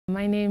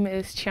My name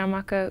is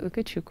Chiamaka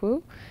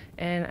Ukachukwu,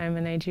 and I'm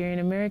a Nigerian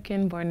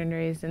American born and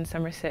raised in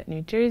Somerset,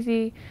 New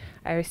Jersey.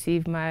 I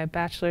received my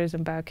bachelor's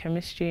in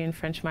biochemistry and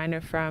French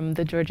minor from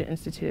the Duve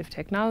Institute of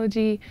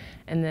Technology,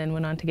 and then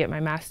went on to get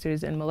my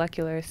master's in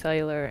molecular,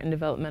 cellular, and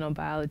developmental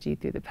biology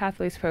through the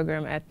Pathways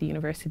program at the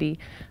University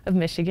of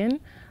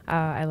Michigan.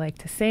 I like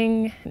to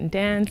sing and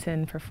dance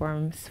and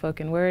perform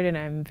spoken word, and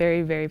I'm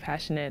very, very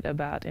passionate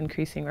about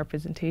increasing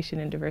representation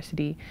and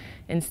diversity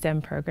in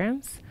STEM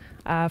programs.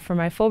 For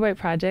my Fulbright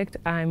project,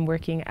 I'm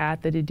working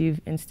at the Duve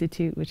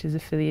Institute, which is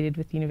affiliated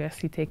with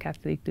Université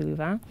Catholique de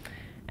Louvain,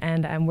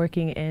 and I'm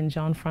working in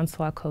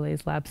Jean-François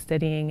Collet's lab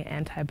studying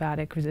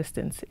antibiotic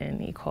resistance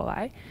in E.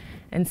 coli.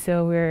 And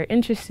so we're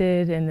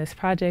interested in this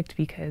project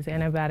because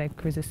antibiotic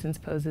resistance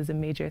poses a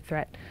major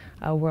threat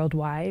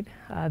worldwide.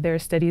 There are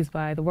studies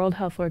by the World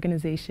Health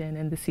Organization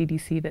and the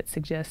CDC that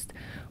suggest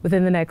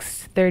within the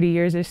next 30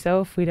 years or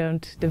so, if we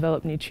don't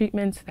develop new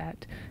treatments,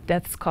 that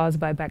deaths caused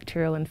by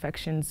bacterial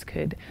infections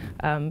could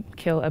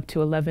kill up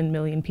to 11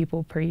 million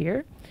people per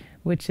year,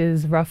 which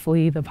is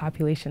roughly the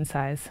population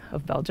size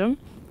of Belgium.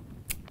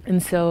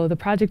 And so the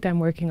project I'm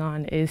working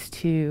on is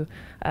to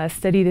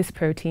study this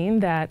protein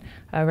that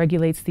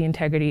regulates the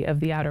integrity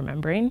of the outer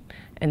membrane.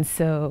 And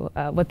so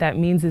what that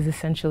means is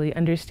essentially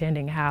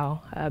understanding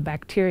how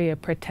bacteria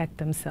protect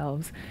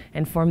themselves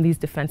and form these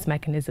defense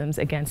mechanisms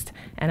against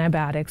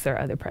antibiotics or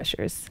other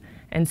pressures.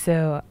 And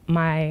so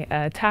my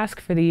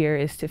task for the year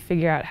is to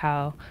figure out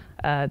how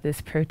this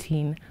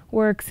protein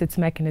works, its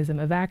mechanism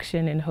of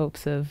action, in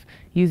hopes of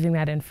using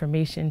that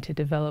information to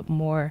develop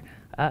more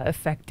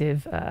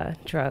effective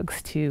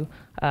drugs to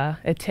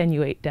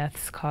attenuate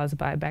deaths caused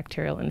by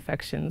bacterial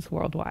infections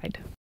worldwide.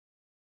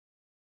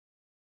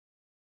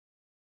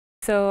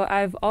 So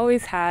I've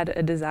always had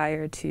a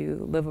desire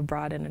to live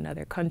abroad in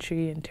another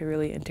country and to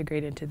really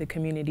integrate into the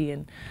community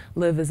and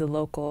live as a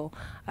local.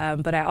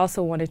 But I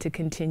also wanted to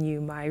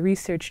continue my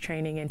research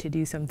training and to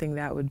do something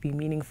that would be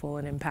meaningful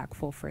and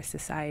impactful for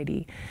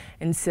society.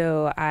 And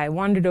so I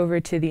wandered over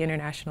to the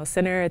International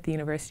Center at the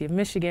University of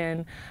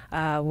Michigan,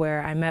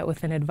 where I met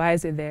with an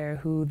advisor there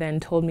who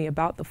then told me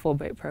about the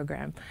Fulbright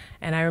program.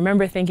 And I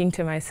remember thinking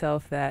to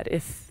myself that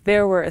if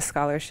there were a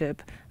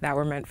scholarship that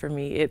were meant for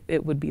me,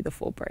 it would be the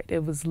Fulbright.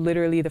 It was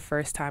literally the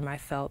first time I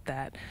felt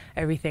that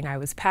everything I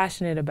was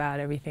passionate about,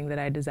 everything that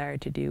I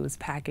desired to do was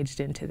packaged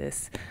into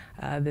this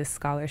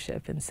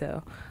scholarship, and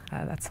so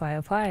that's why I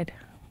applied.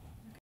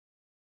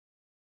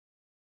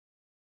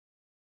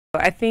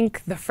 I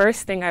think the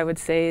first thing I would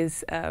say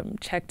is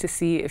check to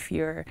see if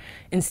your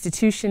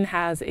institution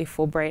has a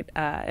Fulbright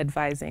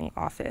advising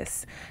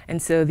office.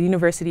 And so the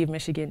University of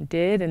Michigan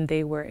did, and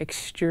they were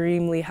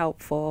extremely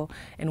helpful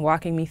in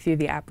walking me through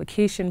the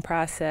application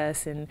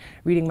process and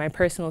reading my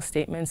personal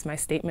statements, my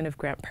statement of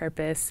grant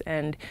purpose.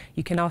 And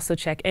you can also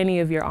check any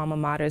of your alma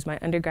maters. My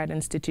undergrad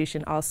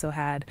institution also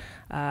had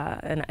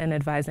an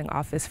advising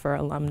office for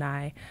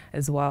alumni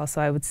as well. So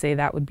I would say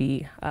that would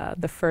be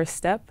the first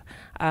step.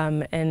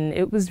 And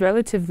it was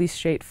relatively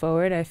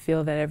straightforward. I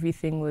feel that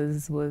everything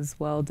was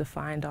well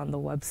defined on the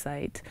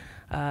website.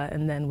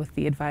 And then with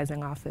the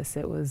advising office,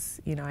 it was,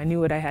 I knew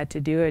what I had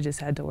to do. I just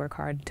had to work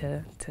hard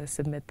to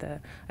submit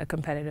a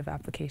competitive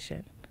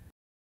application.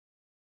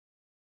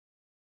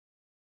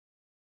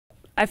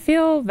 I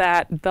feel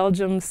that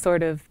Belgium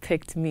sort of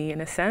picked me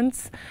in a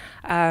sense.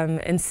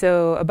 And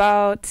so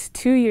about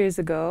 2 years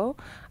ago,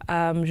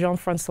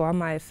 Jean-François,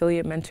 my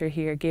affiliate mentor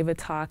here, gave a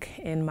talk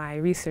in my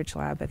research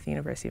lab at the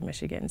University of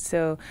Michigan.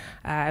 So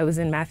I was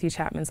in Matthew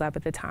Chapman's lab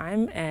at the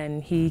time,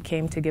 and he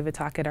came to give a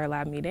talk at our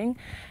lab meeting.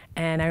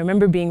 And I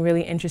remember being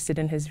really interested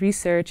in his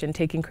research and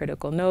taking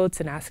critical notes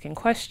and asking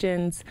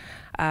questions.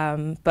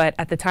 But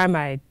at the time,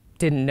 I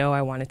didn't know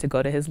I wanted to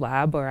go to his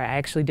lab, or I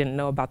actually didn't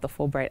know about the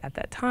Fulbright at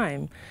that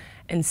time.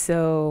 And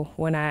so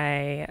when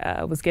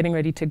I was getting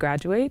ready to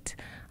graduate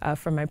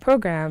from my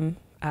program,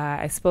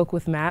 I spoke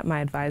with Matt, my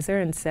advisor,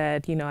 and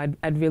said,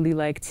 I'd really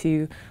like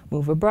to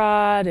move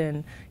abroad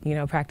and,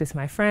 practice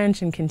my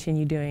French and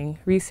continue doing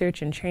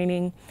research and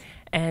training.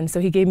 And so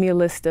he gave me a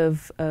list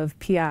of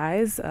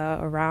PIs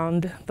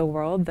around the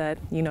world that,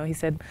 he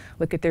said,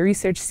 look at their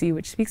research, see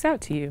which speaks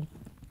out to you.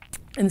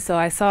 And so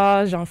I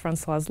saw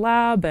Jean-François'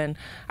 lab, and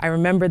I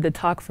remembered the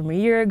talk from a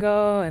year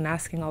ago and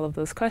asking all of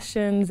those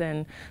questions.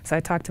 And so I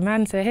talked to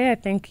Matt and said, hey, I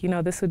think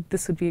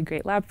this would be a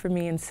great lab for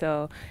me. And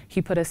so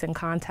he put us in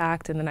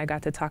contact, and then I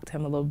got to talk to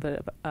him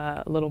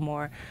a little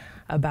more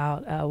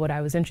about what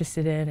I was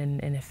interested in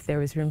and if there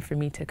was room for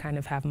me to kind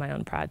of have my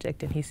own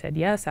project. And he said,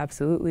 yes,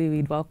 absolutely,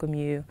 we'd welcome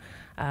you.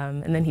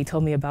 And then he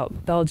told me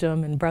about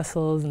Belgium and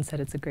Brussels and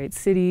said it's a great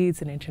city,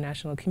 it's an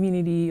international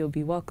community, you'll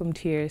be welcomed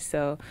here.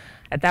 So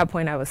at that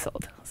point I was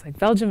sold. I was like,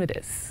 Belgium it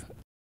is.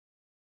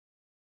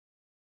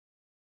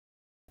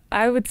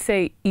 I would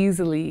say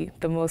easily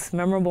the most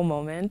memorable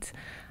moment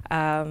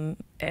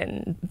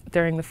and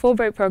during the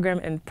Fulbright program,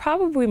 and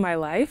probably my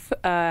life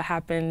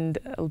happened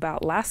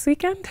about last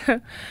weekend.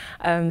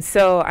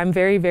 So I'm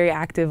very, very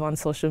active on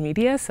social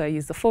media. So I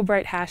use the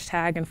Fulbright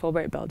hashtag and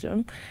Fulbright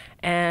Belgium.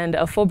 And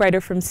a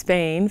Fulbrighter from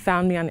Spain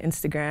found me on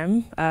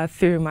Instagram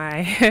through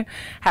my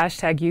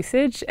hashtag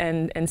usage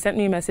and sent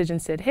me a message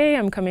and said, hey,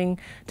 I'm coming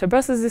to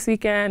Brussels this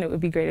weekend. It would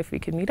be great if we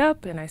could meet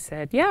up. And I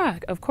said, yeah,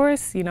 of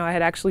course. You know, I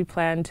had actually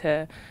planned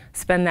to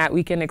spend that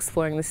weekend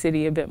exploring the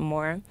city a bit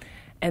more.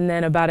 And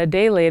then about a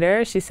day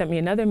later, she sent me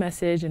another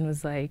message and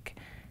was like,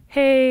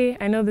 hey,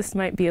 I know this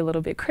might be a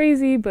little bit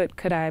crazy, but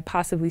could I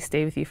possibly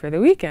stay with you for the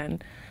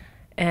weekend?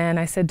 And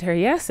I said to her,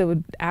 yes, it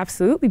would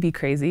absolutely be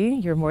crazy.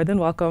 You're more than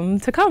welcome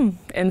to come.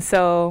 And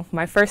so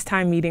my first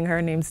time meeting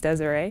her, name's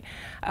Desiree,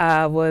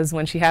 was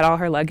when she had all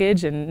her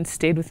luggage and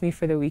stayed with me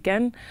for the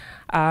weekend.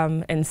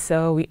 And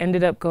so we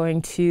ended up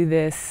going to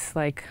this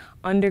like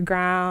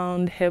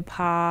underground hip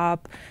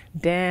hop,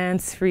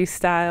 dance,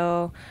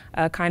 freestyle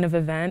kind of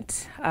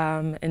event.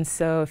 And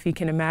so if you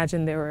can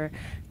imagine, there were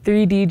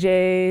 3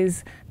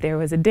 DJs, there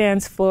was a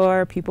dance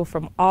floor, people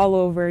from all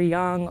over,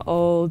 young,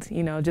 old,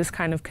 you know, just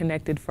kind of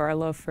connected for our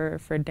love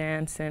for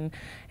dance and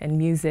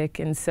music.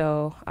 And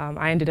so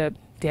I ended up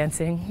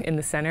dancing in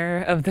the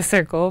center of the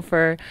circle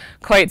for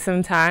quite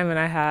some time, and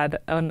I had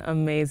an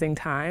amazing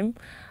time.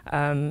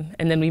 And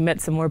then we met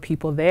some more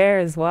people there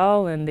as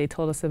well, and they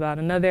told us about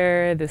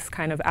this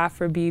kind of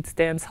Afrobeats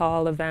dance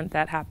hall event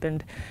that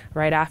happened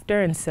right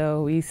after, and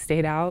so we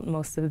stayed out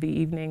most of the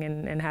evening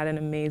and had an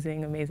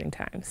amazing, amazing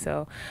time.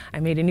 So I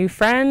made a new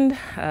friend,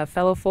 a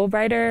fellow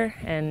Fulbrighter,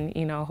 and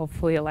you know,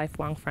 hopefully a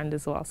lifelong friend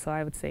as well. So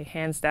I would say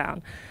hands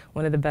down,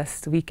 one of the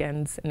best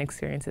weekends and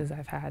experiences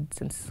I've had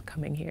since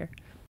coming here.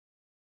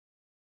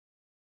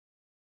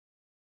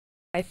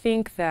 I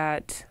think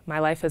that my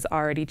life has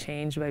already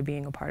changed by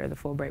being a part of the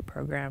Fulbright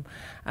program.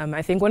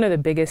 I think one of the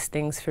biggest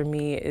things for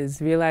me is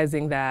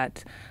realizing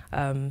that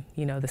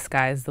you know, the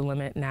sky is the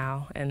limit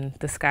now, and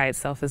the sky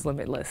itself is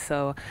limitless.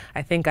 So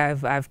I think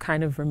I've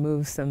kind of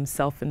removed some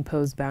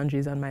self-imposed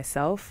boundaries on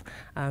myself.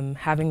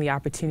 Having the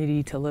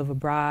opportunity to live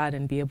abroad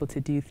and be able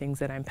to do things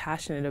that I'm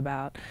passionate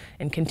about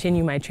and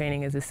continue my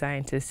training as a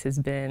scientist has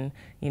been,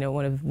 you know,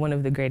 one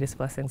of the greatest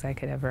blessings I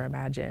could ever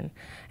imagine.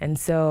 And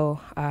so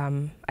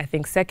I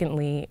think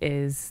secondly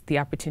is the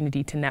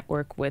opportunity to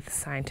network with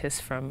scientists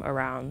from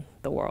around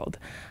the world.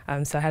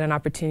 So I had an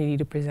opportunity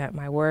to present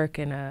my work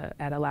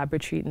at a lab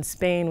retreat in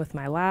Spain with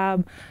my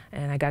lab,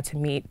 and I got to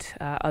meet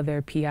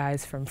other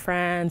PIs from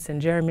France and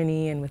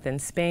Germany and within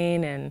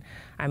Spain, and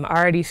I'm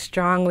already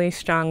strongly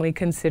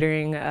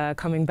considering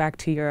coming back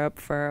to Europe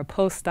for a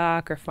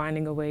postdoc or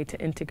finding a way to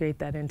integrate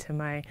that into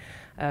my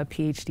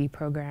PhD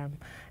program.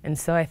 And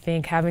so I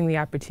think having the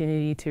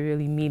opportunity to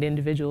really meet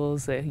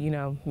individuals that, you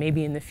know,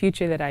 maybe in the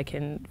future that I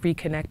can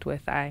reconnect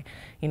with, I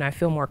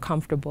feel more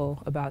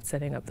comfortable about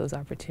setting up those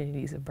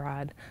opportunities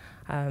abroad.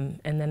 And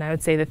then I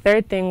would say the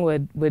third thing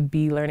would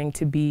be learning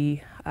to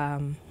be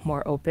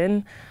more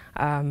open.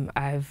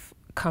 I've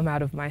come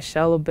out of my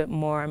shell a bit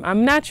more.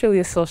 I'm naturally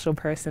a social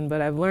person, but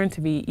I've learned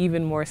to be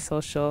even more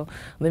social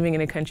living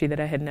in a country that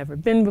I had never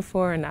been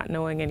before and not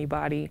knowing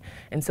anybody.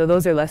 And so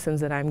those are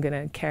lessons that I'm going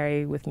to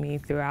carry with me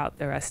throughout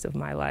the rest of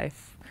my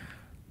life.